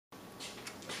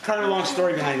kind of a long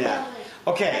story behind that.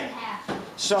 Okay,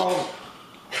 so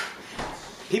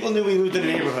people knew we lived in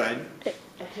the neighborhood,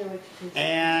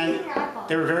 and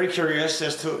they were very curious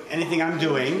as to anything I'm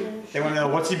doing. They want to know,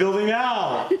 what's he building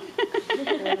now?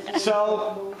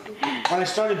 So when I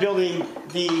started building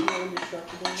the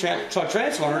truck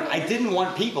transformer, I didn't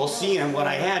want people seeing what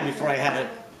I had before I had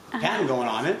a patent going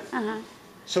on it.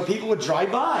 So people would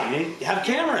drive by. They'd have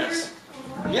cameras.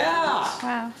 Yeah.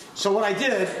 Wow. So what I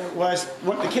did was,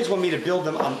 the kids wanted me to build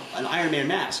them an Iron Man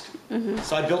mask.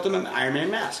 So I built them an Iron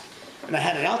Man mask. And I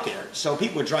had it out there. So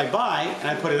people would drive by, and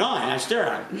I put it on, and I stare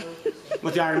at them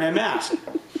with the Iron Man mask.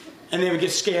 And they would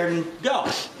get scared and go.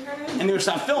 And they would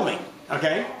stop filming,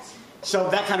 okay? So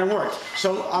that kind of worked.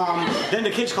 So then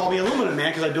the kids called me Aluminum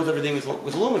Man, because I built everything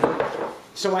with aluminum.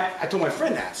 So I told my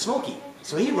friend that, Smokey.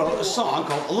 So he wrote a song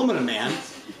called Aluminum Man,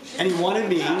 and he wanted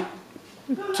me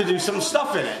to do some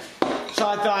stuff in it. So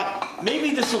I thought,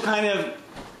 maybe this will kind of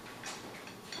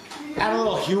add a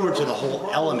little humor to the whole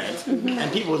element,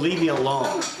 and people would leave me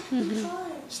alone.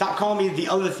 Stop calling me the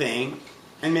other thing,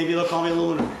 and maybe they'll call me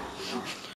Aluminum.